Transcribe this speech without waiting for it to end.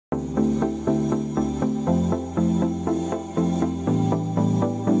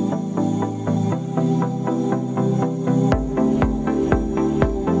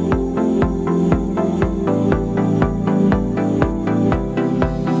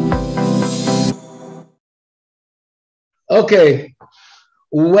Okay,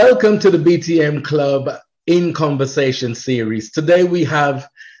 welcome to the BTM Club in Conversation series. Today we have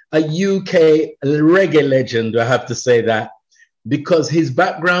a UK reggae legend, I have to say that, because his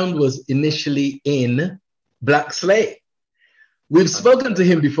background was initially in Black Slate. We've spoken to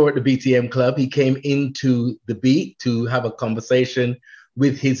him before at the BTM Club. He came into the beat to have a conversation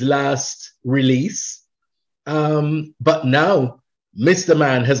with his last release. But now, Mr.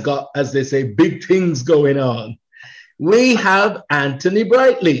 Man has got, as they say, big things going on. We have Anthony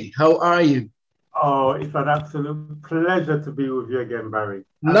Brightly. How are you? Oh, it's an absolute pleasure to be with you again, Barry.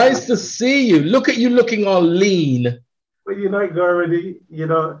 Nice to see you. Look at you looking all lean. Well, already,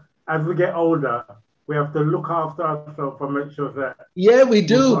 as we get older, we have to look after ourselves and make sure that... Yeah, we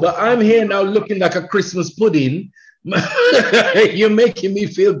do. But I'm here now looking like a Christmas pudding. You're making me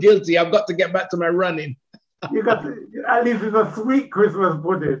feel guilty. I've got to get back to my running. You got to, at least it's a sweet Christmas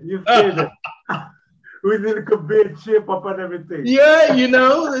pudding. You see it. With a little beard shape up and everything. Yeah,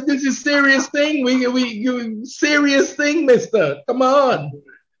 this is serious thing. We serious thing, mister. Come on.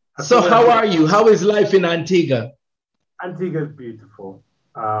 So how are you? How is life in Antigua? Antigua is beautiful.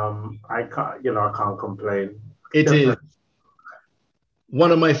 I can't complain. It is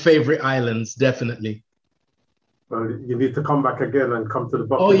one of my favorite islands, definitely. Well, you need to come back again and come to the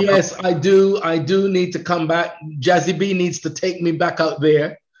box. Oh yes, I do. I do need to come back. Jazzy B needs to take me back out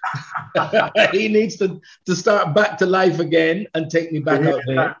there. He needs to start back to life again and take me back out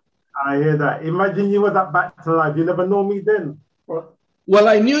there. I hear that. Imagine you were that back to life. You never know me then. Well,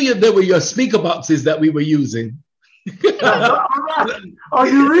 I knew there were your speaker boxes that we were using. Oh,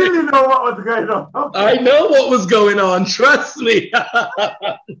 you really know what was going on? Okay. I know what was going on. Trust me.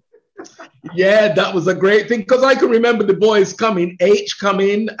 Yeah, that was a great thing because I can remember the boys coming, H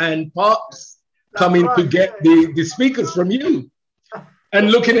coming and Pops coming to get the speakers from you. And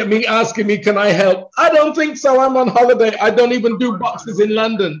looking at me, asking me, can I help? I don't think so. I'm on holiday. I don't even do boxes in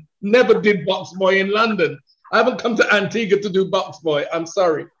London. Never did box boy in London. I haven't come to Antigua to do box boy. I'm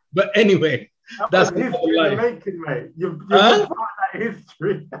sorry. But anyway, that's the whole life. Making, mate. You've part of that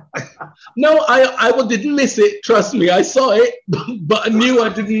history. No, I didn't miss it. Trust me. I saw it, but I knew I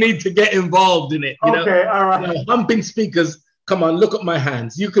didn't need to get involved in it. Okay, all right. Humping speakers. Come on, look at my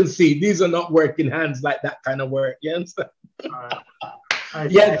hands. You can see these are not working hands like that kind of work. You understand? All right.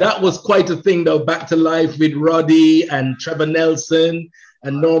 Yeah, that was quite a thing though. Back to life with Roddy and Trevor Nelson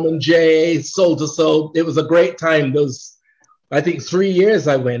and Norman J, Soul to Soul. It was a great time. Those, I think 3 years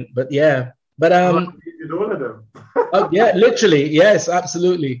I went, but yeah. But you did all of them. yeah, literally, yes,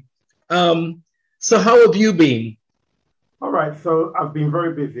 absolutely. So how have you been? All right, so I've been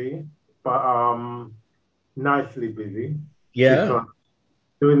very busy, but nicely busy. Yeah.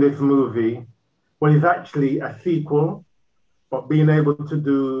 Doing this movie. Well, it's actually a sequel. But being able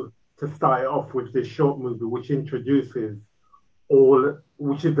to start it off with this short movie, which introduces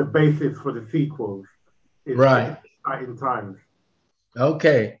which is the basis for the sequels. Right. Exciting times.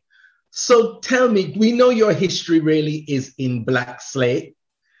 Okay. So tell me, we know your history really is in Black Slate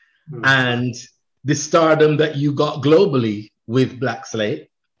and the stardom that you got globally with Black Slate.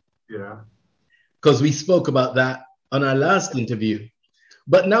 Yeah. Because we spoke about that on our last interview.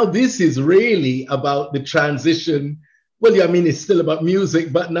 But now this is really about the transition. Well, yeah, I mean, it's still about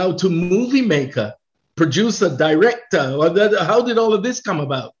music, but now to movie maker, producer, director. How did all of this come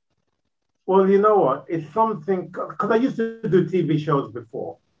about? Well, you know what? It's something, because I used to do TV shows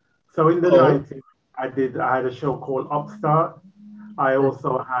before. So in the 90s, I had a show called Upstart. I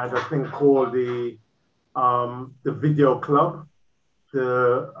also had a thing called the Video Club,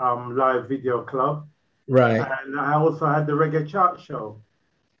 the live video club. Right. And I also had the reggae-chart show.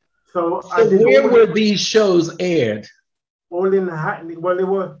 So where were these shows aired? All in Hackney. Well, they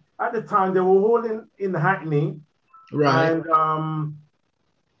were at the time. They were all in Hackney, right? And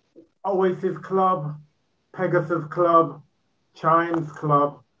Oasis Club, Pegasus Club, Chimes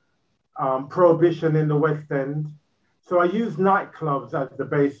Club, Prohibition in the West End. So I used nightclubs as the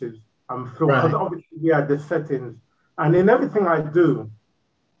basis, because obviously we had the settings, and in everything I do,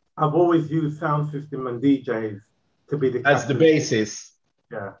 I've always used sound system and DJs to be the basis.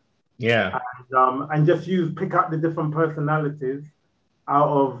 Yeah. Yeah. And just pick out the different personalities out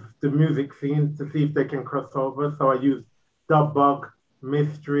of the music scene to see if they can cross over. So I use Dub Bug,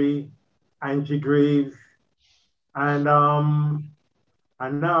 Mystery, Angie Greaves, and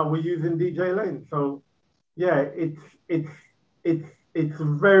now we're using DJ Lane. So yeah, it's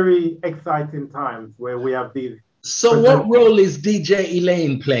very exciting times where we have these. So what role is DJ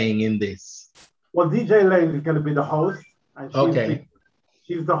Elaine playing in this? Well, DJ Lane is going to be the host, and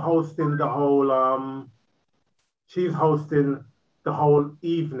she's hosting the whole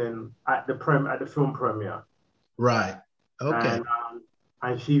evening at the film premiere. Right. Okay.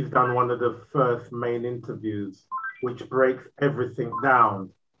 And she's done one of the first main interviews, which breaks everything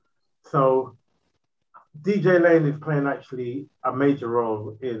down. So DJ Lane is playing actually a major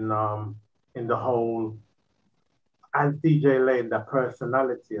role in the whole, and DJ Lane, the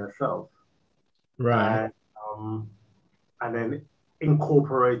personality herself, Right. And then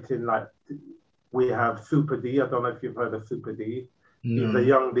incorporating, like, we have Super D. I don't know if you've heard of Super D. No. He's a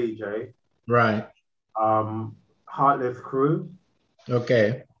young DJ. Right. Heartless Crew.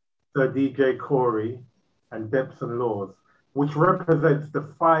 Okay. Sir DJ Corey and Depson Laws, which represents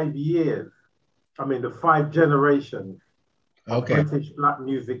the 5 years, the 5 generations of British black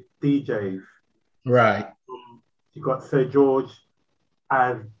music DJs. Right. You got Sir George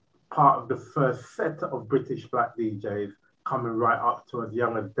as part of the first set of British black DJs, coming right up to as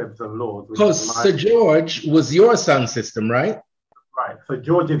young as Depson Laws. Because Sir George was your sound system, right? Right. So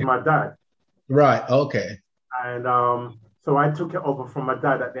George is my dad. Right. Okay. And so I took it over from my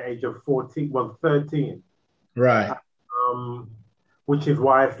dad at the age of 13. Right. Which is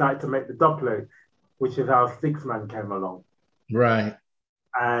why I started to make the Doppler, which is how Sticksman came along. Right.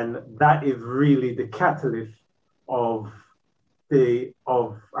 And that is really the catalyst and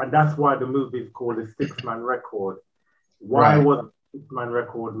that's why the movie is called the Sticksman Record. Why was the Sticksman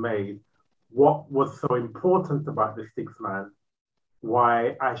Record made? What was so important about the Sticksman?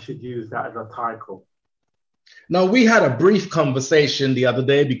 Why I should use that as a title? Now, we had a brief conversation the other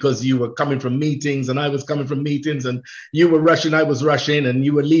day because you were coming from meetings and I was coming from meetings, and you were rushing, I was rushing, and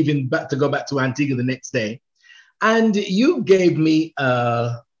you were leaving back to go back to Antigua the next day. And you gave me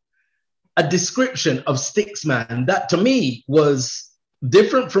a description of Sticksman that to me was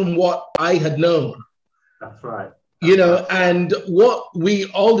different from what I had known. That's right. And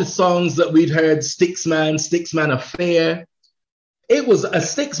all the songs that we'd heard, Sticksman Affair,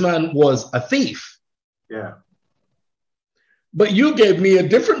 Sticksman was a thief. Yeah. But you gave me a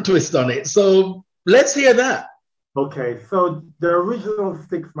different twist on it. So let's hear that. Okay. So the original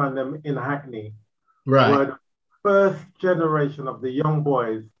Sticksman in Hackney were the first generation of the young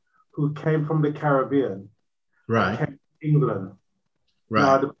boys who came from the Caribbean. Right. Came to England. Right.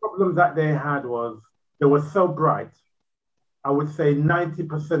 Now, the problem that they had was they were so bright. I would say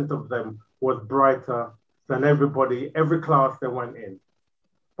 90% of them was brighter than every class they went in.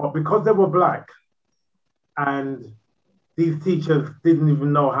 But because they were black, and these teachers didn't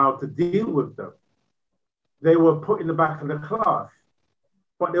even know how to deal with them, they were put in the back of the class.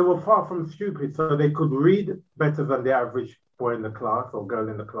 But they were far from stupid, so they could read better than the average boy in the class or girl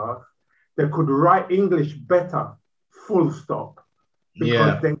in the class. They could write English better, full stop,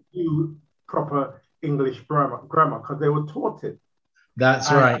 because they knew proper English grammar because they were taught it.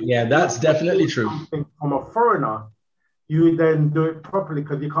 That's right. Yeah, that's definitely true. From a foreigner, you then do it properly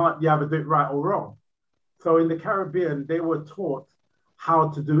because you either do it right or wrong. So in the Caribbean, they were taught how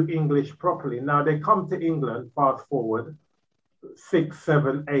to do English properly. Now they come to England, fast forward, 6,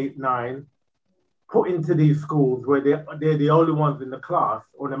 7, 8, 9, put into these schools where they're the only ones in the class,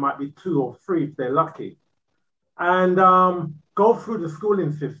 or there might be 2 or 3 if they're lucky, and go through the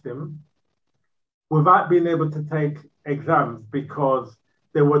schooling system without being able to take exams because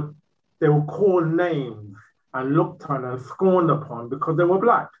they were called names and looked on and scorned upon because they were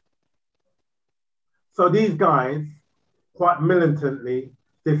black. So these guys, quite militantly,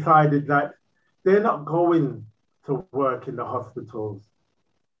 decided that they're not going to work in the hospitals.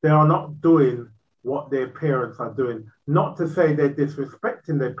 They are not doing what their parents are doing. Not to say they're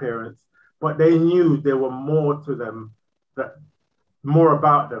disrespecting their parents, but they knew there were more to them, more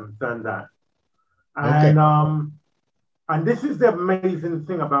about them than that. And this is the amazing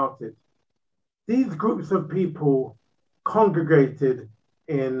thing about it. These groups of people congregated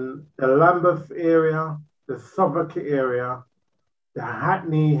in the Lambeth area, the Southwark area, the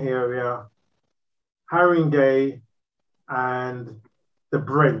Hackney area, Haringey, and the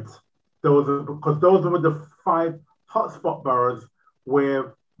Brent. Because those were the 5 hotspot boroughs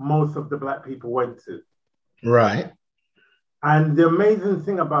where most of the black people went to. Right. And the amazing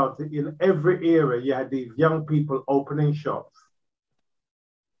thing about it, in every area, you had these young people opening shops,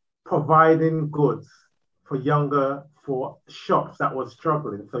 providing goods for shops that were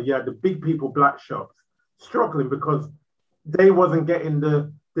struggling. So you had the big people, black shops, struggling because they wasn't getting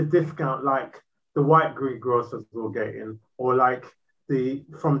the discount like the white greengrocers were getting, or like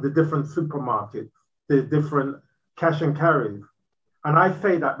from the different supermarkets, the different cash and carries. And I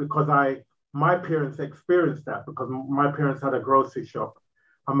say that because my parents experienced that, because my parents had a grocery shop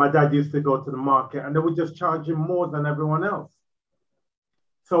and my dad used to go to the market and they would just charge him more than everyone else.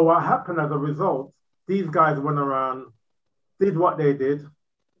 So what happened as a result, these guys went around, did what they did,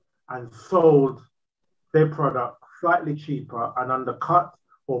 and sold their products slightly cheaper and undercut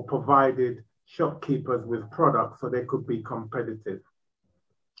or provided shopkeepers with products so they could be competitive.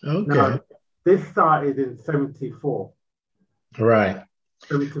 Okay. Now, this started in 74. Right.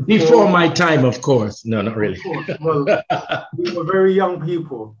 74. Before my time, of course. No, not really. Of course. Well, we were very young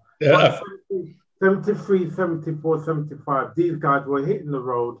people. But 73, 74, 75, these guys were hitting the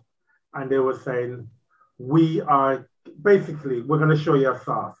road and they were saying, we're going to show you a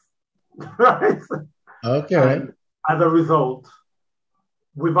sauce. Right? Okay. And as a result,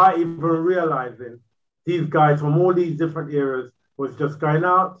 without even realizing, these guys from all these different areas was just going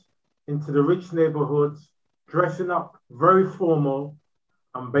out into the rich neighborhoods, dressing up very formal,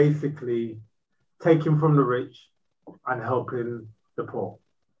 and basically taking from the rich and helping the poor.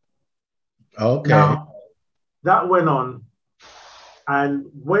 Okay. Now, that went on, and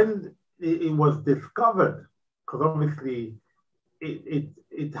when it was discovered, because obviously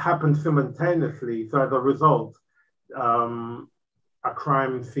it happened simultaneously, so as a result, a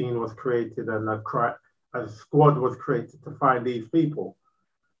crime scene was created and a squad was created to find these people.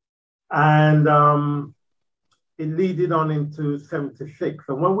 And it leaded on into 76.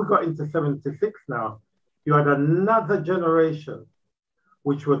 And when we got into 76 now, you had another generation,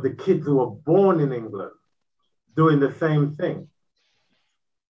 which was the kids who were born in England, doing the same thing.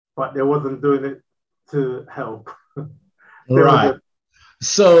 But they wasn't doing it to help. Right.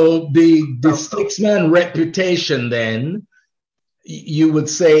 So the Sticksman reputation then, you would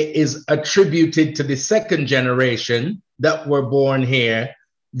say, is attributed to the second generation that were born here,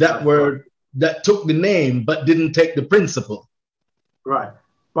 that took the name but didn't take the principle. Right.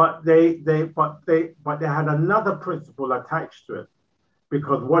 But they had another principle attached to it,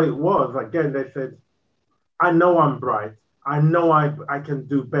 because what it was, again, they said, I know I'm bright. I know I can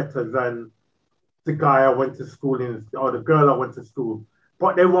do better than the guy I went to school in or the girl I went to school,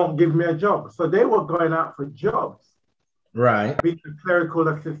 but they won't give me a job. So they were going out for jobs. Right. Being a clerical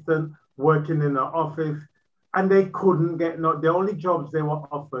assistant, working in an office, and they couldn't get, the only jobs they were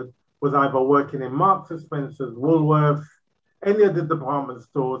offered was either working in Marks and Spencer's, Woolworths, any of the department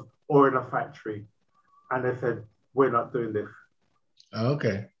stores, or in a factory. And they said, we're not doing this.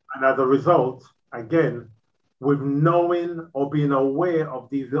 Okay. And as a result, again, with knowing or being aware of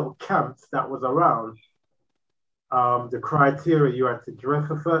these little camps that was around, the criteria, you had to dress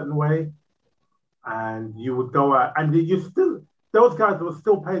a certain way, and you would go out, and those guys were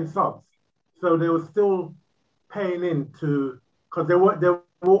still paying subs. So they were still paying into, because they were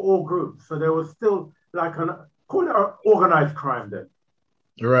all groups. So there was still like call it an organized crime then.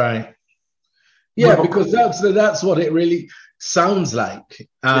 Right. Yeah, because that's what it really sounds like.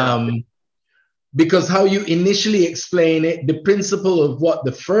 Because how you initially explain it, the principle of what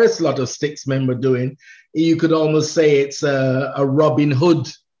the first lot of Sticksmen were doing, you could almost say it's a Robin Hood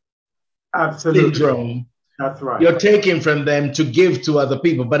syndrome. That's right. You're taking from them to give to other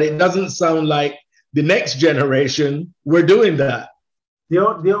people, but it doesn't sound like the next generation were doing that.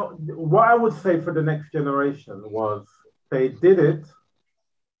 What I would say for the next generation was they did it,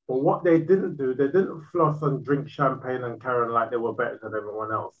 but what they didn't do, they didn't floss and drink champagne and carry on like they were better than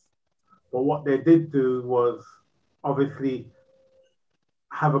everyone else. But what they did do was obviously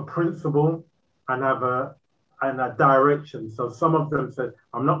have a principle and have a direction. So some of them said,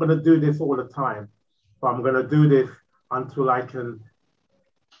 I'm not going to do this all the time, but I'm going to do this until I can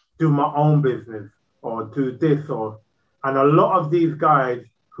do my own business or do this. And a lot of these guys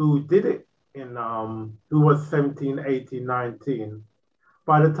who did it who was 17, 18, 19,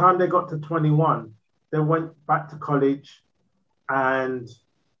 by the time they got to 21, they went back to college, and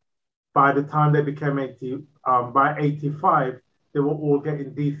by the time they became by 85, they were all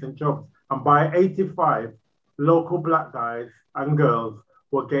getting decent jobs. And by 85, local Black guys and girls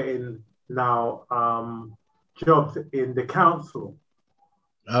were getting now jobs in the council.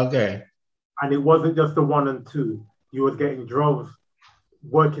 Okay. And it wasn't just the 1 and 2. You were getting droves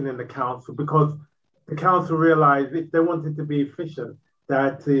working in the council, because the council realized if they wanted to be efficient,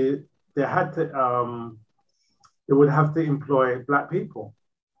 they would have to employ Black people.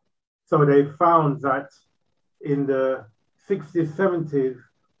 So they found that in the 60s, 70s,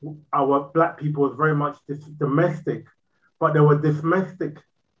 our Black people was very much domestic, but they were domestic.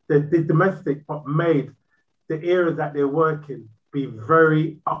 They did domestic, but made the areas that they work in be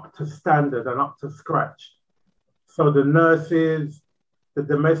very up to standard and up to scratch. So the nurses, the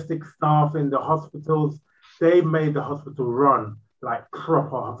domestic staff in the hospitals, they made the hospital run like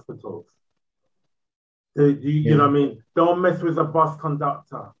proper hospitals. You know what I mean? Don't mess with a bus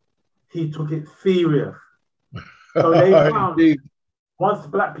conductor. He took it serious. So they found once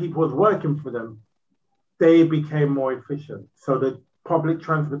Black people was working for them, they became more efficient. So the public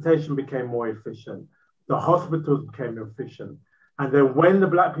transportation became more efficient. the hospitals became efficient. And then when the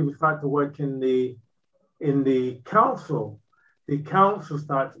black people started to work in the council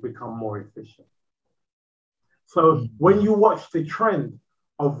started to become more efficient. So when you watch the trend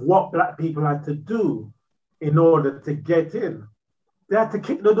of what black people had to do in order to get in, they had to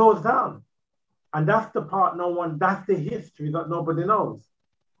kick the doors down. And that's the part that's the history that nobody knows.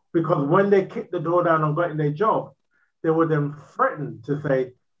 Because when they kicked the door down and got in their job, they were then threatened to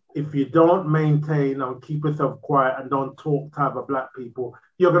say, if you don't maintain and keep yourself quiet and don't talk to other black people,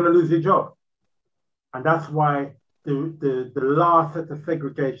 you're going to lose your job. And that's why the last set of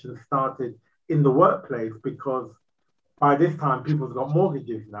segregation started in the workplace, because by this time, people's got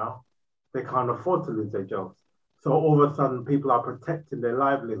mortgages now. They can't afford to lose their jobs. So all of a sudden, people are protecting their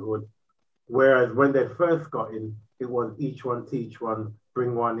livelihood. Whereas when they first got in, it was each one teach one,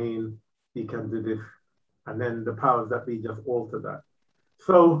 bring one in, you can do this. And then the powers that be just alter that.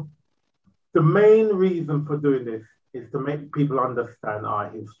 So the main reason for doing this is to make people understand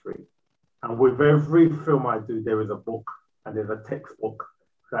our history. And with every film I do, there is a book and there's a textbook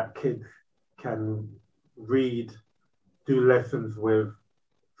that kids can read, do lessons with,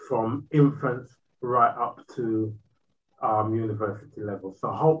 from infants right up to university level.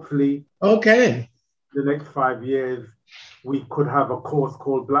 So hopefully, okay, the next 5 years, we could have a course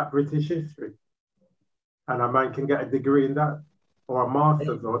called Black British History. And a man can get a degree in that, or a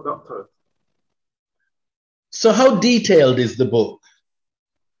master's or a doctorate. So how detailed is the book?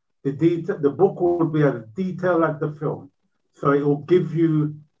 The book will be as detailed as the film. So it will give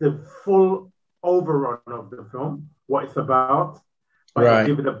you the full overrun of the film, what it's about, but it'll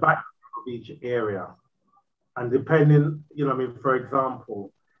give you the background of each area. And depending, for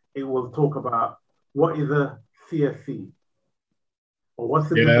example, it will talk about what is a CSC, or what's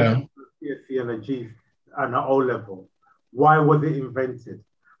the difference between a CSC and a G and an O level? Why was it invented?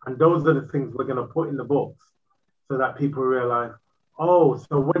 And those are the things we're going to put in the books so that people realize, oh,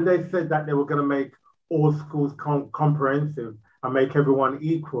 so when they said that they were going to make all schools comprehensive and make everyone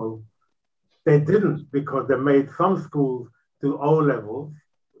equal, they didn't, because they made some schools do O levels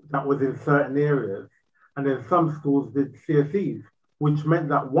that was in certain areas, and then some schools did CSEs, which meant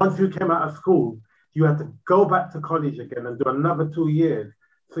that once you came out of school, you had to go back to college again and do another 2 years.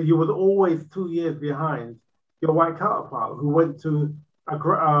 So you was always 2 years behind your white counterpart who went to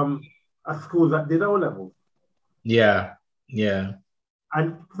a school that did O levels. Yeah.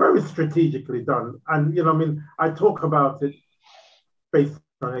 And very strategically done. And, I talk about it based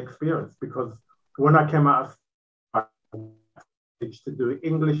on experience, because when I came out of college to do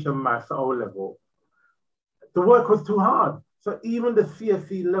English and maths at O level, the work was too hard. So even the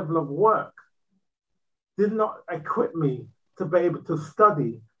CSE level of work did not equip me to be able to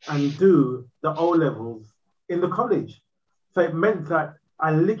study and do the O levels in the college. So it meant that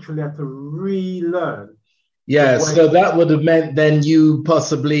I literally had to relearn. Yeah, so that would have meant then you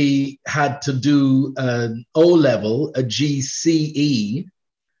possibly had to do an O level, a GCE,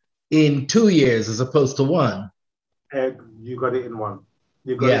 in 2 years as opposed to 1. You got it in 1.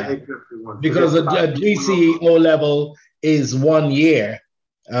 You got it exactly 1. Because a GCE O level is 1 year.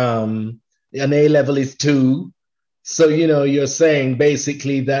 An A level is 2. So, you're saying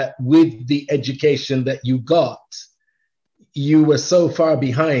basically that with the education that you got, you were so far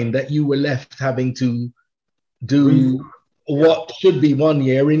behind that you were left having to do what should be 1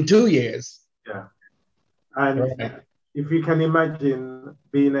 year in 2 years. Yeah. And if you can imagine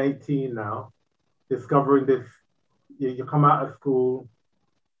being 18 now, discovering this, you come out of school,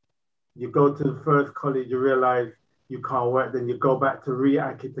 you go to the first college, you realize you can't work, then you go back to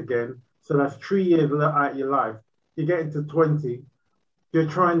re-act it again. So that's 3 years out of your life. You get into 20, you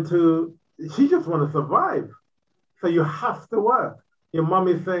just want to survive. So you have to work. Your mom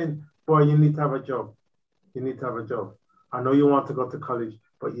is saying, boy, you need to have a job. You need to have a job. I know you want to go to college,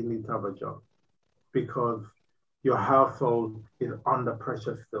 but you need to have a job because your household is under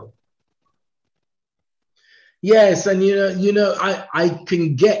pressure still. Yes, and I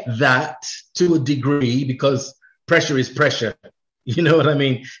can get that to a degree because pressure is pressure. You know what I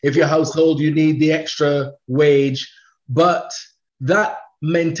mean? If your household, you need the extra wage, but that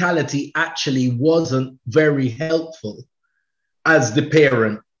mentality actually wasn't very helpful as the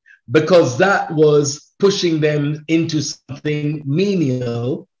parent, because that was pushing them into something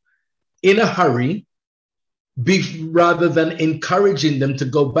menial in a hurry, rather than encouraging them to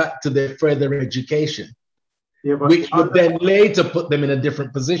go back to their further education, which would then later put them in a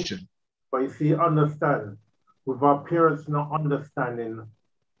different position. But you see, understand, with our parents not understanding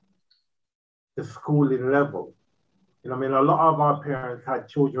the schooling level, a lot of our parents had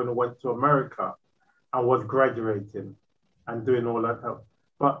children who went to America and was graduating and doing all that stuff.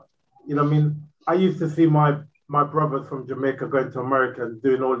 But, I used to see my brothers from Jamaica going to America and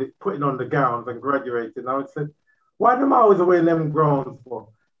doing all this, putting on the gowns and graduating. I would say, why am I always wearing them gowns for?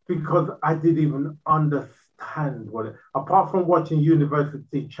 Because I didn't even understand what it, apart from watching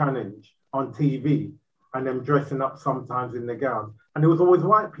University Challenge on TV and them dressing up sometimes in the gowns. And it was always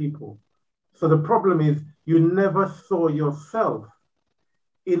white people. So the problem is you never saw yourself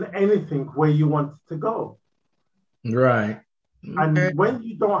in anything where you wanted to go. Right. Okay. And when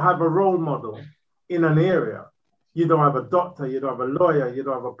you don't have a role model in an area, you don't have a doctor, you don't have a lawyer, you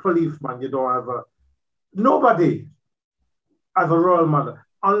don't have a policeman, you don't have nobody as a role model.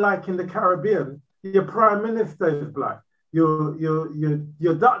 Unlike in the Caribbean, your prime minister is black, your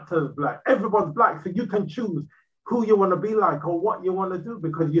doctor is black, everyone's black, so you can choose who you want to be like or what you want to do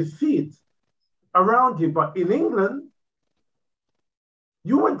because you see it around you. But in England,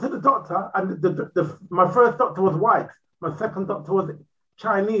 you went to the doctor, and my first doctor was white, my second doctor was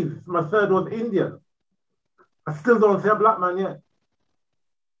Chinese, my third was Indian. I still don't see a black man yet.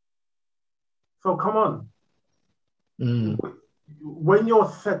 So come on. Mm. When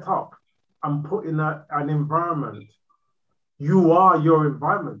you're set up and put in an environment, you are your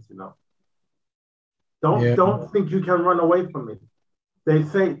environment, you know. Don't think you can run away from it. They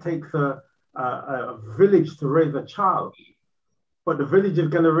say it takes a village to raise a child, but the village is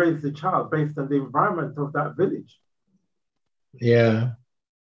going to raise the child based on the environment of that village. Yeah.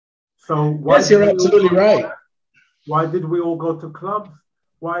 So yes, you're absolutely right. Why did we all go to clubs?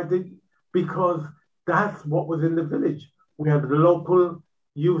 Because that's what was in the village. We had the local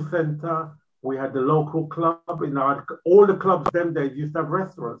youth center, we had the local club. All the clubs them days used to have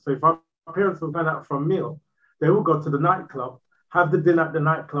restaurants. So if our parents were going out for a meal, they would go to the nightclub, have the dinner at the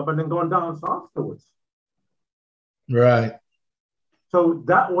nightclub, and then go and dance afterwards. Right. So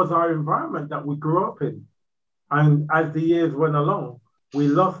that was our environment that we grew up in. And as the years went along, we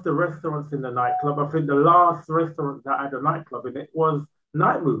lost the restaurants in the nightclub. I think the last restaurant that had a nightclub in it was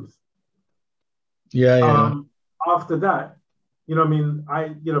Night Moves. Yeah. After that,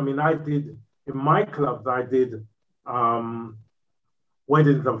 I did in my clubs, I did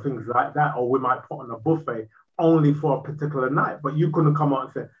weddings and things like that, or we might put on a buffet only for a particular night. But you couldn't come out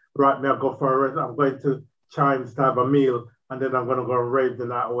and say, right, now go for a rest. I'm going to Chimes to have a meal, and then I'm going to go and rave the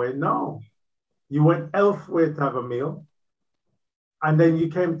night away. No, you went elsewhere to have a meal, and then you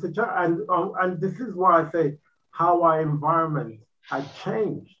came to church. And this is why I say how our environment had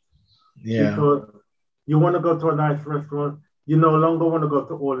changed. Yeah. Because you want to go to a nice restaurant, you no longer want to go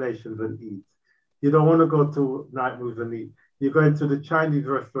to All Nations and eat. You don't want to go to Night Moves and eat. You're going to the Chinese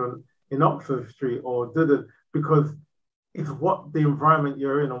restaurant in Oxford Street because it's what the environment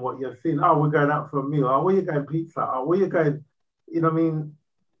you're in and what you're seeing. Oh, we're going out for a meal. Oh, where you going pizza? Oh, where you going,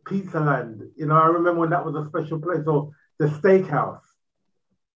 Pizza Land. I remember when that was a special place, or the steakhouse.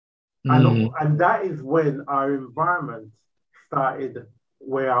 And that is when our environment started,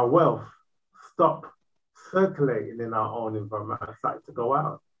 where our wealth stopped circulating in our own environment and started to go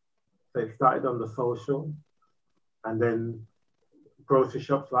out. So it started on the social, and then grocery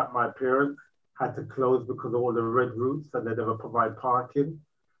shops like my parents had to close because of all the red routes, and they never provide parking.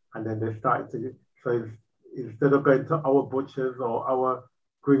 And then they started to, so instead of going to our butchers or our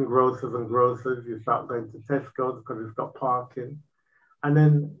greengrocers and grocers, you start going to Tesco's because it's got parking. And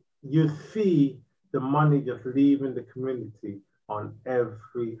then you see the money just leaving the community on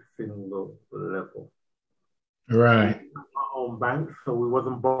every single level. Right. Our own banks, so we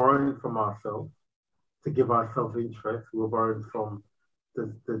wasn't borrowing from ourselves to give ourselves interest. We were borrowing from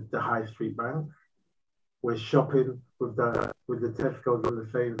the high street banks. We're shopping with the Tesco's and the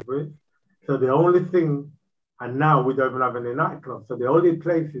Sainsbury's. So the only thing, and now we don't even have any nightclubs. So the only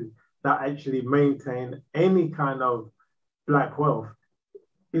places that actually maintain any kind of black wealth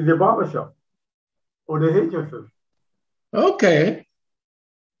is the barbershop or the hairdressers. Okay.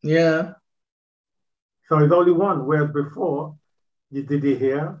 Yeah. So it's only one, whereas before, you did your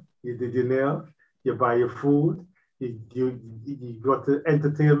hair, you did your nails, you buy your food, you got to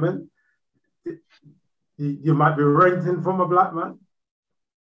entertainment. You might be renting from a black man.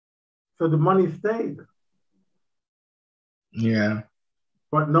 So the money stayed. Yeah.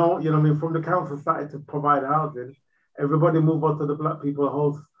 But no, from the council started to provide housing, everybody moved on to the black people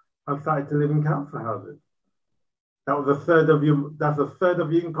house and started to live in council houses. That's a third of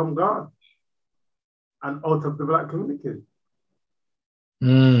your income gone. And out of the black community.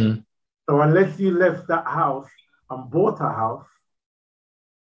 Mm. So unless you left that house and bought a house,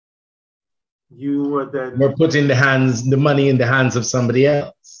 you were then... We're putting the money in the hands of somebody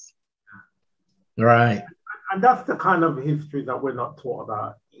else. Right. And that's the kind of history that we're not taught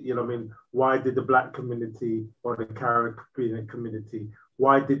about You know what I mean? Why did the Black community or the Caribbean community,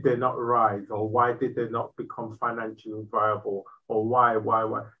 why did they not rise, or why did they not become financially viable, or why?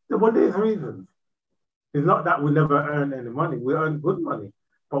 Well, there's reasons. It's not that we never earned any money. We earned good money,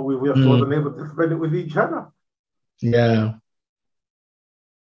 but we just wasn't able to spend it with each other. Yeah.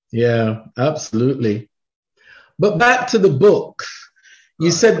 Yeah, absolutely. But back to the books. You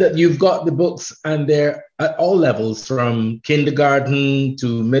said that you've got the books and they're at all levels, from kindergarten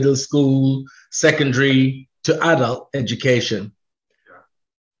to middle school, secondary to adult education. Yeah.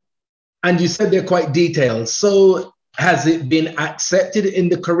 And you said they're quite detailed. So has it been accepted in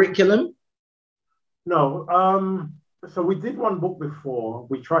the curriculum? No. So we did one book before.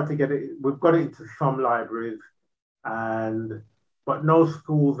 We tried to get it, we've got it into some libraries, but no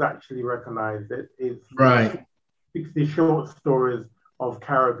schools actually recognize it. It's right. 60 short stories of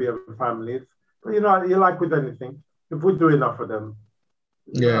Caribbean families. But you know, you like with anything, if we do enough of them,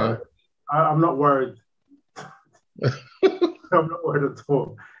 yeah, I'm not worried. I'm not worried at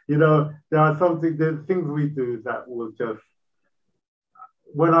all. You know, there's things we do that will just,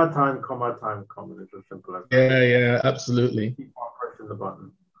 when our time come, and it's as simple as that. Yeah, absolutely. Keep on pressing the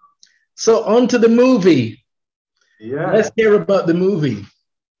button. So on to the movie. Yeah. Let's hear about the movie.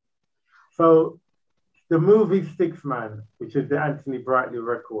 So the movie Sticksman, which is the Anthony Brightly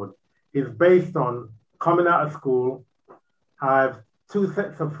record, is based on coming out of school. I have two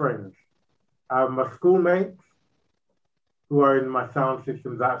sets of friends. I have my schoolmates, who are in my sound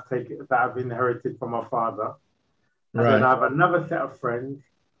systems that I've inherited from my father. And then I have another set of friends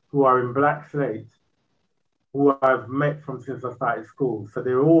who are in Black Slate, who I've met from since I started school. So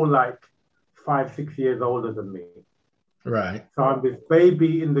they're all like 5-6 years older than me. Right. So I'm this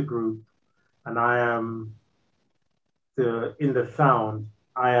baby in the group, and I am in the sound.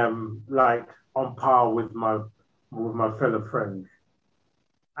 I am like on par with my fellow friends,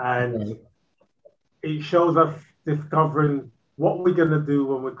 and it shows us discovering what we're gonna do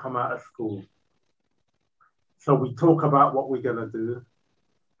when we come out of school. So we talk about what we're gonna do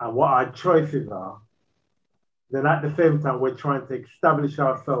and what our choices are. Then at the same time, we're trying to establish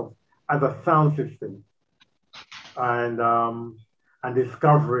ourselves as a sound system, and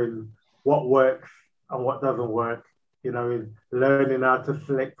discovering what works and what doesn't work. You know, learning how to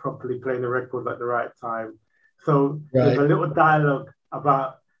select properly, playing the records at the right time. So there's a little dialogue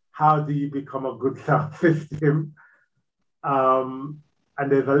about how do you become a good sound system, and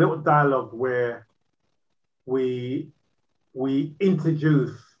there's a little dialogue where we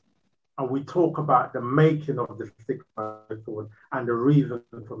introduce and we talk about the making of the Sticksman record and the reason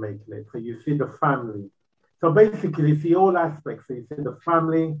for making it. So you see the family. So basically, you see all aspects. So you see the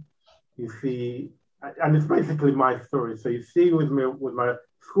family, you see, and it's basically my story. So you see with my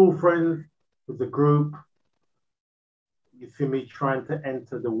school friends, with the group, you see me trying to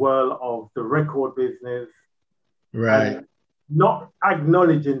enter the world of the record business. Right. And not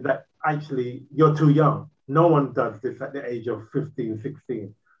acknowledging that actually you're too young. No one does this at the age of 15,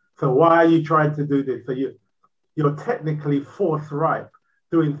 16. So why are you trying to do this? So you're technically forthright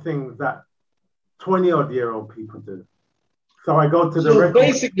doing things that 20-odd-year-old people do. So I go to the record.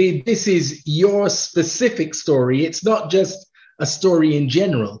 Basically, this is your specific story. It's not just a story in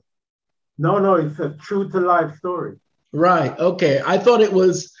general. No, it's a true to life story. Right. Okay. I thought it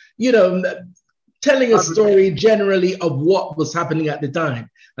was, telling a story generally of what was happening at the time.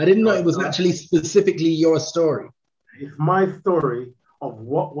 I didn't know it was actually specifically your story. It's my story of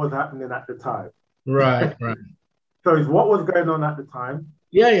what was happening at the time. Right. So it's what was going on at the time.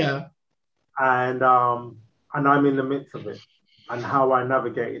 Yeah. And I'm in the midst of it and how I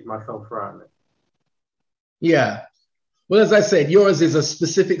navigated myself around it. Yeah. Well, as I said, yours is a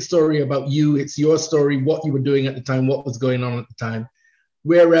specific story about you. It's your story, what you were doing at the time, what was going on at the time.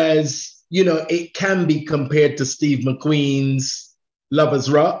 Whereas, it can be compared to Steve McQueen's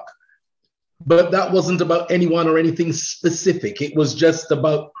Lovers Rock, but that wasn't about anyone or anything specific. It was just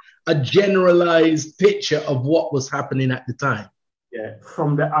about a generalized picture of what was happening at the time. Yeah,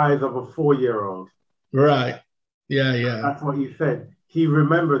 from the eyes of a 4-year-old. Right. Yeah. That's what he said. He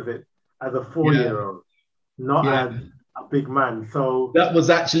remembers it as a 4-year-old, not as a big man. So that was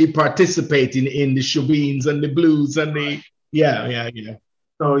actually participating in the shebeens and the blues and the yeah.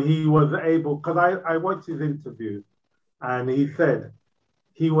 So he was able, because I watched his interview, and he said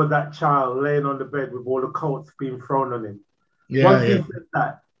he was that child laying on the bed with all the coats being thrown on him. Once he said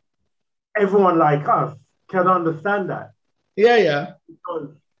that, everyone like us can understand that. Yeah. Because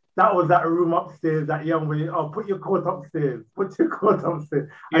that was that room upstairs, that young boy, put your coat upstairs.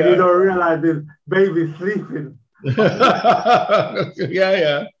 And you don't realize this baby sleeping.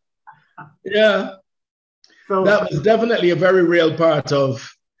 Yeah. So that was definitely a very real part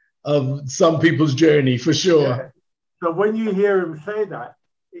of of some people's journey, for sure. Yeah. So when you hear him say that,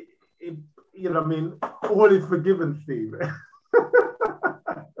 you know, I mean, all is forgiven, Steve.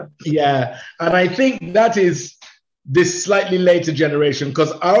 Yeah, and I think that is this slightly later generation,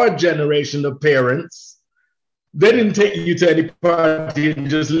 because our generation of parents, they didn't take you to any party and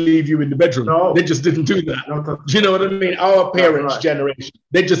just leave you in the bedroom. No. They just didn't do that. Do you know what I mean? Our parents' generation,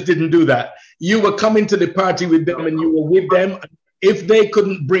 they just didn't do that. You were coming to the party with them and you were with them. If they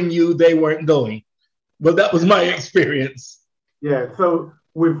couldn't bring you, they weren't going. Well, that was my experience. Yeah, so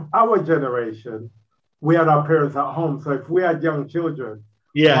with our generation, we had our parents at home. So if we had young children,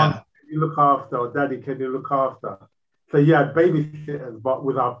 yeah, can you look after, or daddy, can you look after? So you had babysitters, but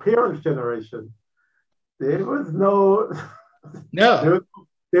with our parents' generation, there was no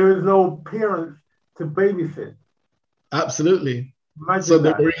there was no parents to babysit. Absolutely. Imagine so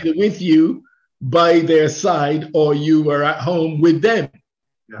that. They were either with you by their side or you were at home with them.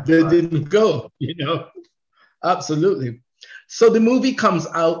 Yeah, they didn't go, you know. Absolutely. So the movie comes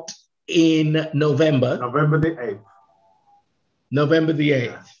out in November. November the 8th. November the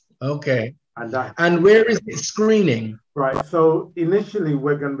 8th. Okay. And where is it screening? Right. So initially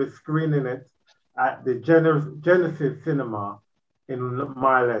we're going to be screening it at the Genesis Cinema in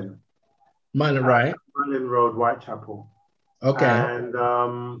Mile End. Right. Mile End Road, Whitechapel. Okay. And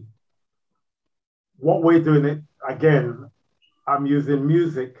what we're doing it, again, I'm using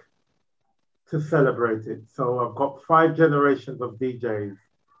music to celebrate it. So I've got 5 generations of DJs.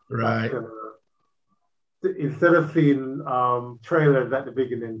 Right. Instead of seeing trailers at the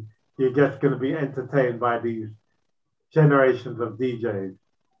beginning, you're just going to be entertained by these generations of DJs.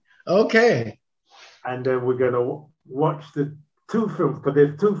 Okay. And then we're going to watch the 2 films, because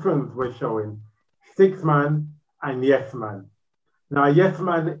there's 2 films we're showing, Sticksman and Yes Man. Now, Yes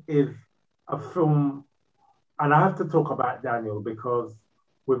Man is a film, and I have to talk about Daniel, because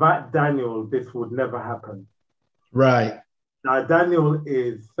without Daniel, this would never happen. Right. Now, Daniel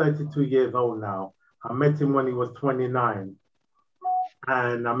is 32 years old now. I met him when he was 29.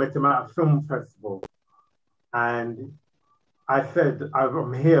 And I met him at a film festival. And I said,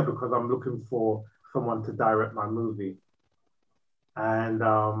 I'm here because I'm looking for someone to direct my movie. And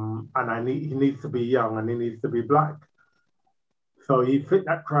he needs to be young and he needs to be Black. So he fit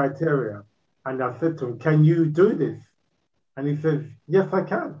that criteria. And I said to him, can you do this? And he says, yes, I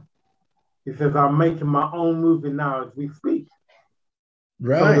can. He says, I'm making my own movie now as we speak.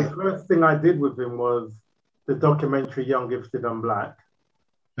 Right. So the first thing I did with him was the documentary Young, Gifted and Black.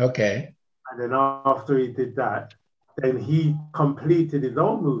 Okay. And then after he did that, then he completed his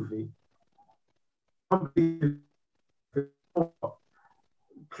own movie.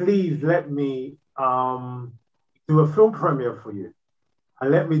 Please let me do a film premiere for you.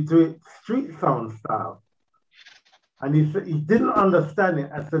 And let me do it street sound style. And he said he didn't understand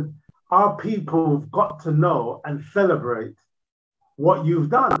it. I said, our people have got to know and celebrate what you've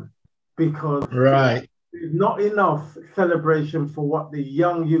done, because right. there's not enough celebration for what the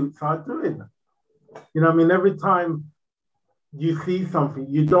young youths are doing. You know what I mean? Every time you see something,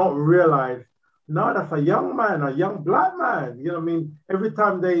 you don't realize, no, that's a young man, a young Black man. You know what I mean? Every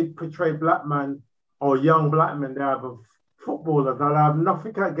time they portray Black man or young Black men, they have footballers, and I have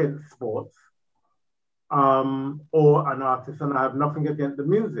nothing against sports or an artist, and I have nothing against the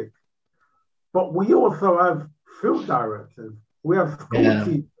music. But we also have film directors. We have school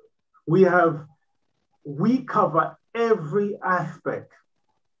teachers. We cover every aspect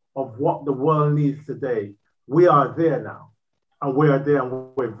of what the world needs today. We are there now, and we are there,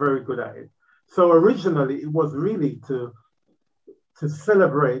 and we're very good at it. So originally, it was really to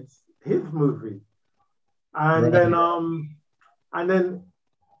celebrate his movie, and then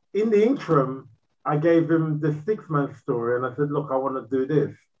in the interim, I gave him the Sticksman story, and I said, "Look, I want to do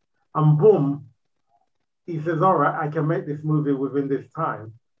this," and boom, he says, "All right, I can make this movie within this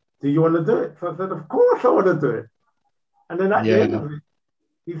time. Do you want to do it?" So I said, "Of course, I want to do it." And then at the end of it,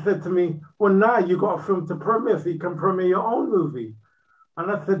 he said to me, "Well, now you got a film to premiere, so you can premiere your own movie." And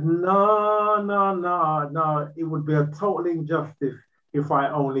I said, no. It would be a total injustice if I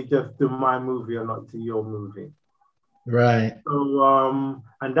only just do my movie and not do your movie. Right. So,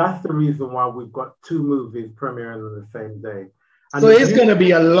 and that's the reason why we've got 2 movies premiering on the same day. And so it's going to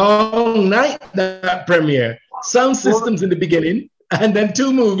be a long night, that premiere. Sound systems in the beginning, and then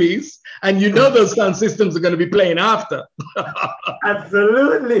 2 movies. And you know those sound systems are going to be playing after.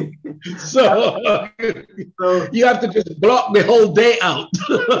 Absolutely. So you have to just block the whole day out.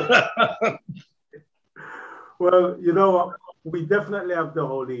 Well, you know what? We definitely have the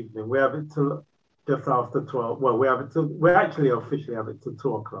whole evening. We have it till just after 12. Well, we actually officially have it till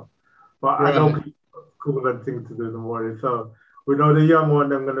 2 o'clock. But right. I know people have cool thing to do in the morning. So We know the young one,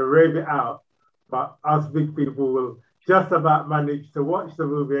 they're going to rave it out. But us big people will just about manage to watch the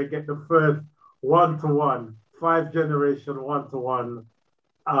movie and get the first one-to-one, 5-generation one-to-one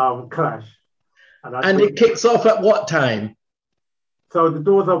clash. And it kicks off at what time? So the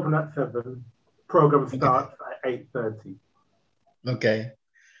doors open at 7. Program starts at 8:30. Okay.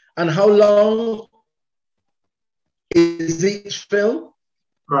 And how long is each film?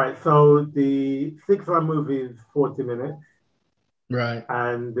 Right. So the Sticksman movie is 40 minutes. Right.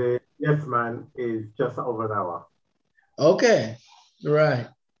 And the Yes Man is just over an hour. Okay. Right.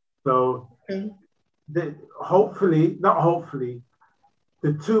 So hopefully,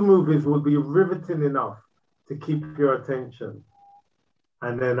 the two movies will be riveting enough to keep your attention.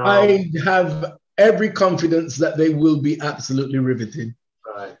 And then I have every confidence that they will be absolutely riveting.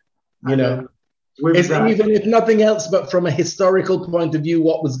 Right. You know, it's even if nothing else, but from a historical point of view,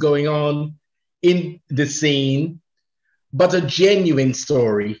 what was going on in the scene, but a genuine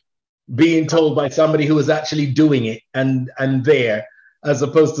story being told by somebody who was actually doing it and there, as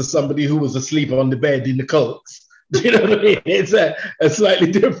opposed to somebody who was asleep on the bed in the coats. Do you know what I mean? It's a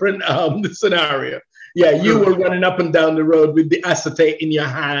slightly different scenario. Yeah, you were running up and down the road with the acetate in your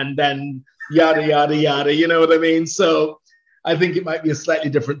hand and yada, yada, yada. You know what I mean? So I think it might be a slightly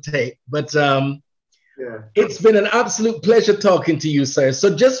different take. But it's been an absolute pleasure talking to you, sir.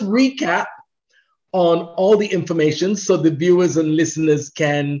 So just recap on all the information so the viewers and listeners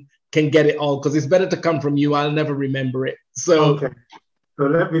can get it all, because it's better to come from you. I'll never remember it. So, okay. So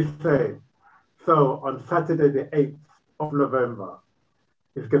let me say, so on Saturday, the 8th of November,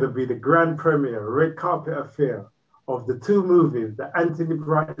 it's going to be the grand premiere, red carpet affair of the two movies, the Anthony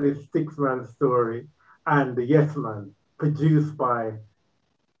Brightly Sticksman story and the Yes Man, produced by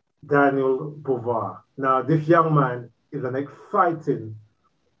Daniel Boothe. Now, this young man is an exciting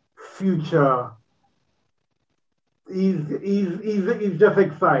future. He's just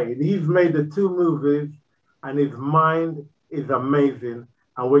excited. He's made the two movies and his mind is amazing.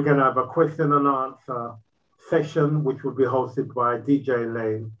 And we're going to have a question and answer session, which will be hosted by DJ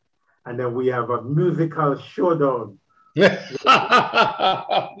Lane. And then we have a musical showdown. Benson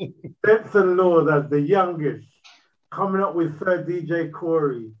Laws as the youngest, coming up with Sir DJ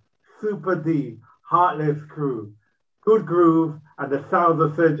Corey, Super D, Heartless Crew, Good Groove, and the sounds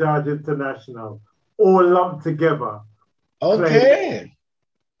of Sir George International, all lumped together. Okay.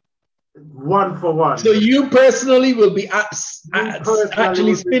 One for one. So you personally will be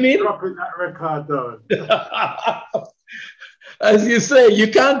actually spinning? Dropping that record down. As you say,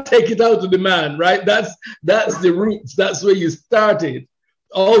 you can't take it out of the man, right? That's the roots. That's where you started,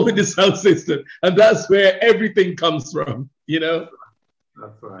 all with the sound system. And that's where everything comes from, you know?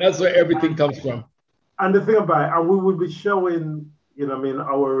 That's right. That's where everything comes from. And the thing about it, and we will be showing, you know what I mean,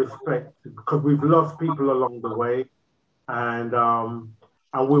 our respect, because we've lost people along the way. And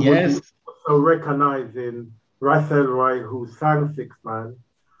we will be also recognizing Russell Roy, who sang Sticksman,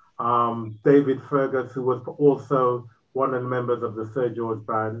 David Fergus, who was also one of the members of the Sir George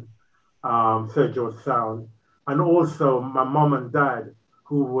band, Sir George Sound, and also my mom and dad,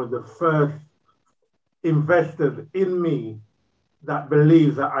 who were the first investors in me that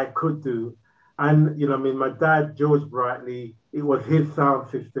believed that I could do. And, you know what I mean, my dad, George Brightly, it was his sound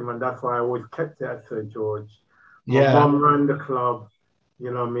system, and that's why I always kept it at Sir George. My mom ran the club,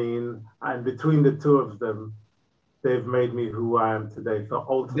 you know what I mean? And between the two of them, they've made me who I am today. So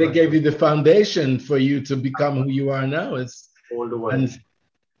ultimately, they gave you the foundation for you to become who you are now. It's all the way. And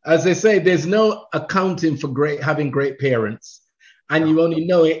as they say, there's no accounting for having great parents, and you only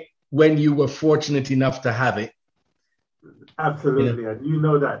know it when you were fortunate enough to have it. Absolutely, and you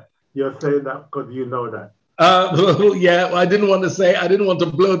know that. You're saying that because you know that. Well, I didn't want to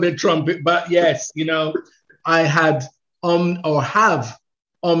blow their trumpet, but yes, you know, I had have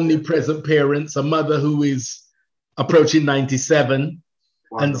omnipresent parents, a mother who is approaching 97.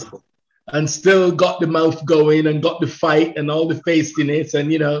 Wonderful. and still got the mouth going and got the fight and all the feistiness,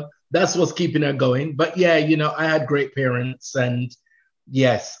 and you know, that's what's keeping her going. But yeah, you know, I had great parents, and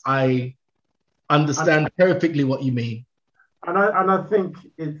yes, I understand perfectly what you mean. And I think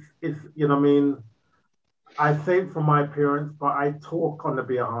it's you know what I mean, I say it for my parents, but I talk on the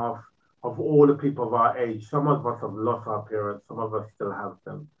behalf of all the people of our age. Some of us have lost our parents, some of us still have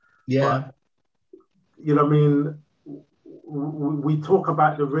them. Yeah. But, you know what I mean, we talk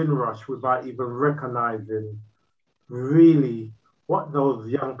about the Windrush without even recognizing really what those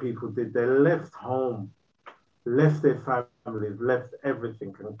young people did. They left home, left their families, left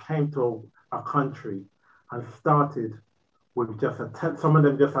everything, and came to a country and started with just some of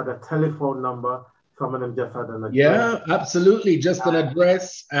them just had a telephone number, some of them just had an address. Yeah, absolutely, just an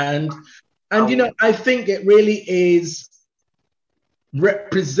address. And you know, I think it really is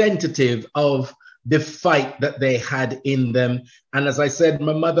representative of the fight that they had in them. And as I said,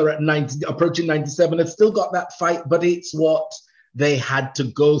 my mother at 90, approaching 97, had still got that fight, but it's what they had to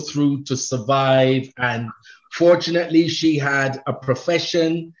go through to survive. And fortunately, she had a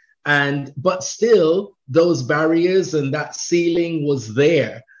profession, but still those barriers and that ceiling was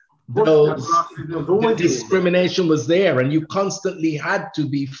there. The discrimination was there, and you constantly had to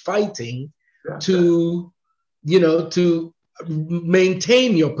be fighting to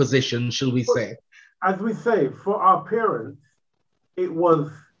maintain your position, shall we say. As we say, for our parents, it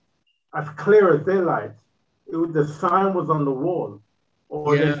was as clear as daylight. The sign was on the wall.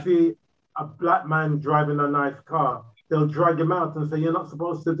 Or they see a black man driving a nice car, they'll drag him out and say, you're not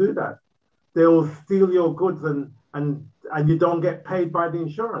supposed to do that. They'll steal your goods and you don't get paid by the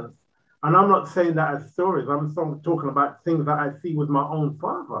insurance. And I'm not saying that as stories. I'm talking about things that I see with my own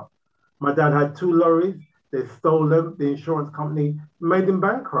father. My dad had 2 lorries. They stole them. The insurance company made him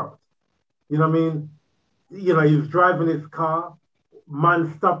bankrupt. You know what I mean? You know, he was driving his car.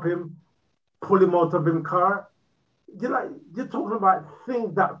 Man stop him, pull him out of his car. You're talking about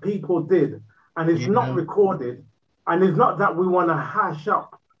things that people did, and it's not recorded. And it's not that we want to hash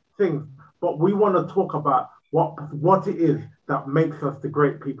up things, but we want to talk about what it is that makes us the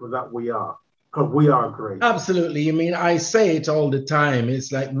great people that we are, because we are great. Absolutely. I mean, I say it all the time.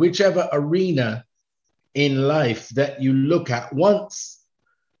 It's like whichever arena in life that you look at, once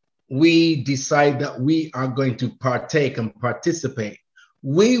we decide that we are going to partake and participate,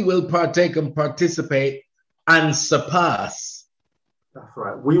 we will partake and participate and surpass. That's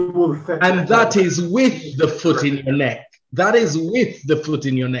right. We will set. And that is with the foot in your neck. That is with the foot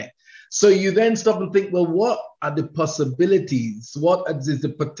in your neck. So you then stop and think, well, what are the possibilities? What is the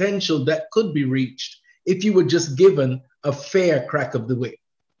potential that could be reached if you were just given a fair crack of the whip,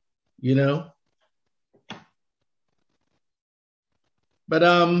 you know? But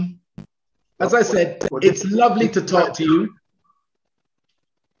as I said, it's lovely to talk to you.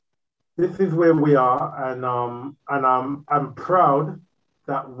 This is where we are, and I'm proud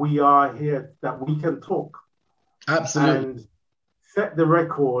that we are here, that we can talk. Absolutely. And set the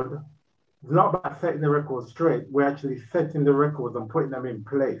record. It's not about setting the record straight. We're actually setting the records and putting them in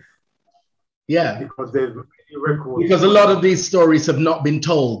place. Yeah. Because there's many records. Because a lot of these stories have not been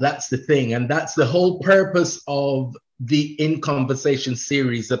told. That's the thing. And that's the whole purpose of the In Conversation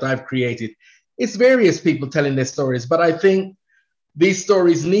series that I've created. It's various people telling their stories, but I think these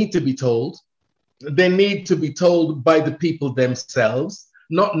stories need to be told. They need to be told by the people themselves,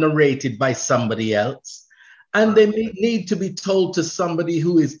 not narrated by somebody else. And they need to be told to somebody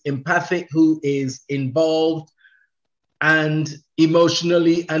who is empathic, who is involved and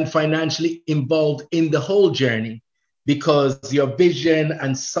emotionally and financially involved in the whole journey, because your vision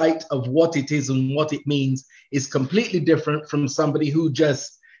and sight of what it is and what it means is completely different from somebody who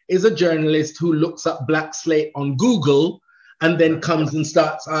just is a journalist who looks up Black Slate on Google and then comes and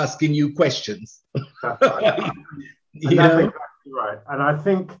starts asking you questions. That's right. And that's exactly right. And I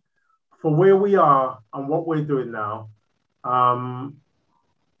think for where we are and what we're doing now,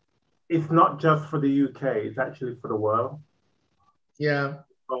 it's not just for the UK, it's actually for the world. Yeah.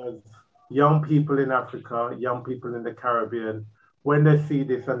 Because young people in Africa, young people in the Caribbean, when they see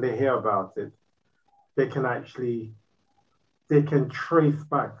this and they hear about it, they can trace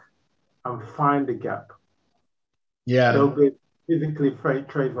back and find the gap. Yeah. They'll be physically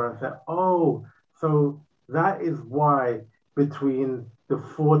trace and say, oh, so that is why between the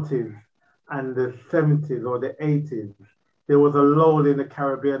 40s and the 70s or the 80s, there was a lull in the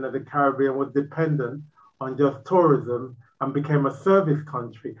Caribbean, and the Caribbean was dependent on just tourism and became a service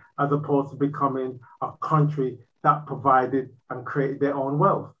country, as opposed to becoming a country that provided and created their own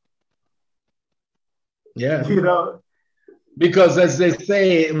wealth. Yeah. You know? Because as they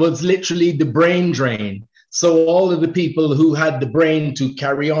say, it was literally the brain drain. So all of the people who had the brain to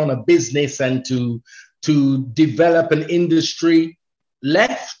carry on a business and to develop an industry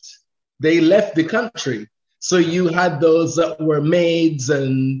left. They left the country. So you had those that were maids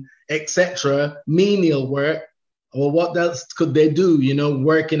and etc., menial work. Or what else could they do? You know,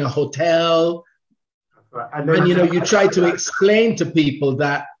 work in a hotel. And you know, you try to explain to people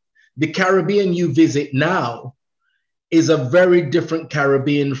that the Caribbean you visit now is a very different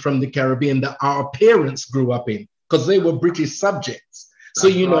Caribbean from the Caribbean that our parents grew up in, because they were British subjects. So,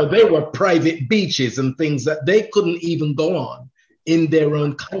 you know, they were private beaches and things that they couldn't even go on in their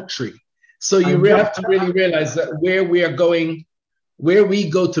own country. So you have to really realize that where we are going, where we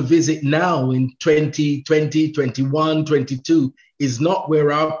go to visit now in 2020, 21, 22 is not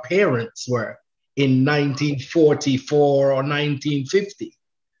where our parents were in 1944 or 1950.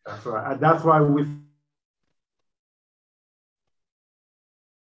 That's right. And that's why we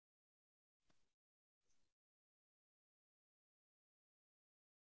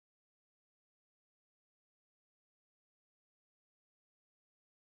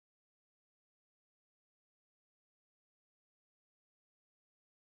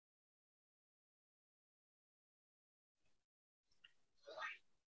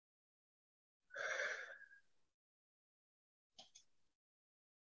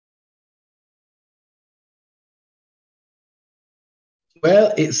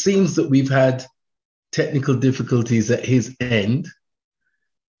Well, it seems that we've had technical difficulties at his end.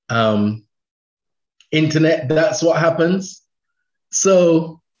 Internet, that's what happens.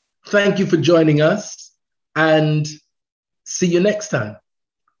 So thank you for joining us and see you next time.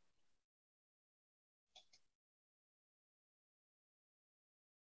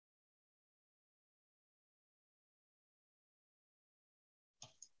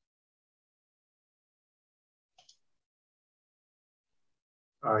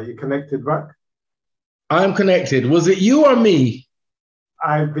 Are you connected back? I'm connected. Was it you or me?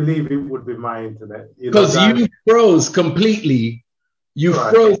 I believe it would be my internet. Because you froze completely. You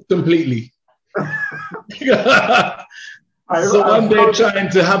froze completely. So I'm there trying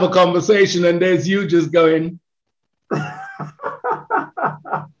to have a conversation and there's you just going.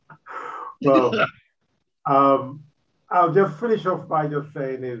 Well, I'll just finish off by just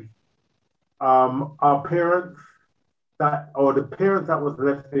saying is our parents the parents that was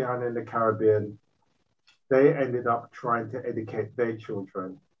left behind in the Caribbean, they ended up trying to educate their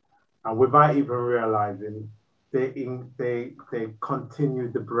children. And without even realizing, they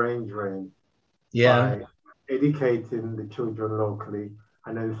continued the brain drain by educating the children locally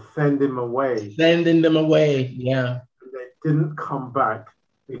and then sending them away. Yeah. And they didn't come back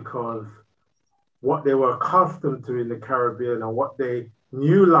because what they were accustomed to in the Caribbean and what they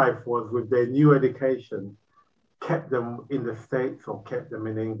knew life was with their new education kept them in the States or kept them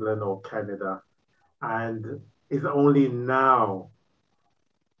in England or Canada. And it's only now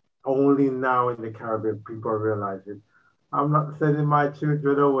in the Caribbean people realize it. I'm not sending my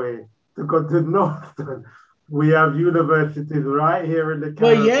children away to go to Northern. We have universities right here in the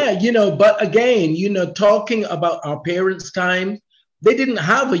Caribbean. Well, yeah, but again, talking about our parents' time, they didn't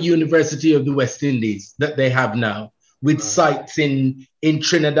have a University of the West Indies that they have now with sites in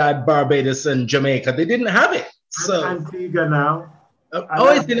Trinidad, Barbados, and Jamaica. They didn't have it. So Antigua now.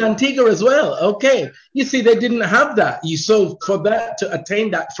 It's in Antigua as well. Okay. You see, they didn't have that. So for that to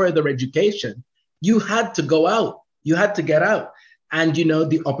attain that further education, you had to go out. You had to get out. And,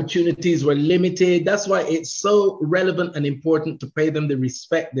 the opportunities were limited. That's why it's so relevant and important to pay them the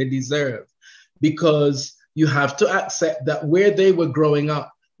respect they deserve, because you have to accept that where they were growing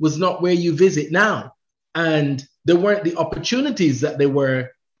up was not where you visit now. And there weren't the opportunities that they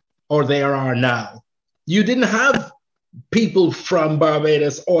were or there are now. You didn't have people from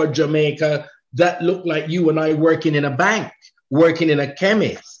Barbados or Jamaica that looked like you and I working in a bank, working in a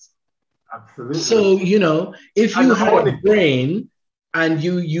chemist. Absolutely. So, if you had a brain and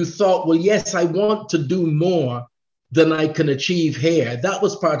you thought, well, yes, I want to do more than I can achieve here, that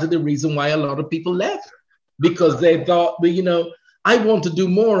was part of the reason why a lot of people left, because they thought, well, I want to do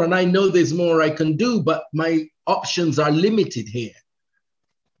more and I know there's more I can do, but my options are limited here.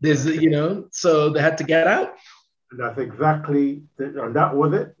 There's, so they had to get out. And that's exactly, and that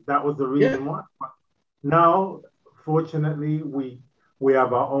was it. That was the reason why. Now, fortunately, we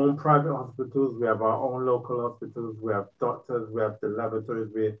have our own private hospitals. We have our own local hospitals. We have doctors. We have the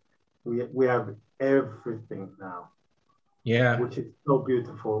laboratories. We have everything now. Yeah. Which is so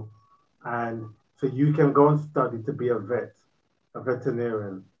beautiful. And so you can go and study to be a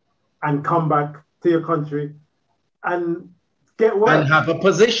veterinarian, and come back to your country and get work. And have a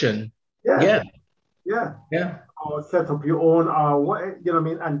position. Yeah. Or set up your own,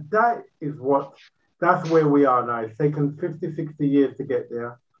 and that's where we are now. It's taken 50, 60 years to get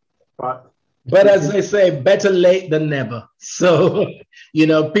there. But as they say, better late than never. So,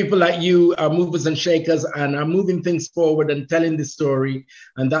 people like you are movers and shakers and are moving things forward and telling the story.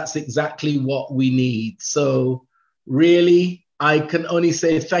 And that's exactly what we need. So really, I can only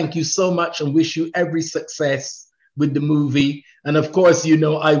say thank you so much and wish you every success with the movie. And of course,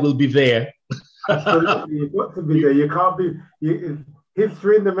 I will be there. Absolutely, you've got to be there. You can't be. It's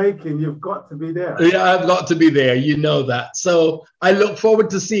history in the making. You've got to be there. Yeah, I've got to be there. You know that. So I look forward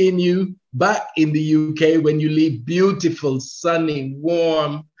to seeing you back in the UK when you leave beautiful, sunny,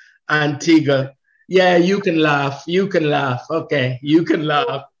 warm Antigua. Yeah, you can laugh. You can laugh. Okay, you can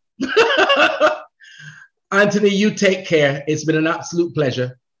laugh. Anthony, you take care. It's been an absolute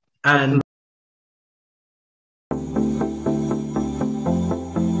pleasure. And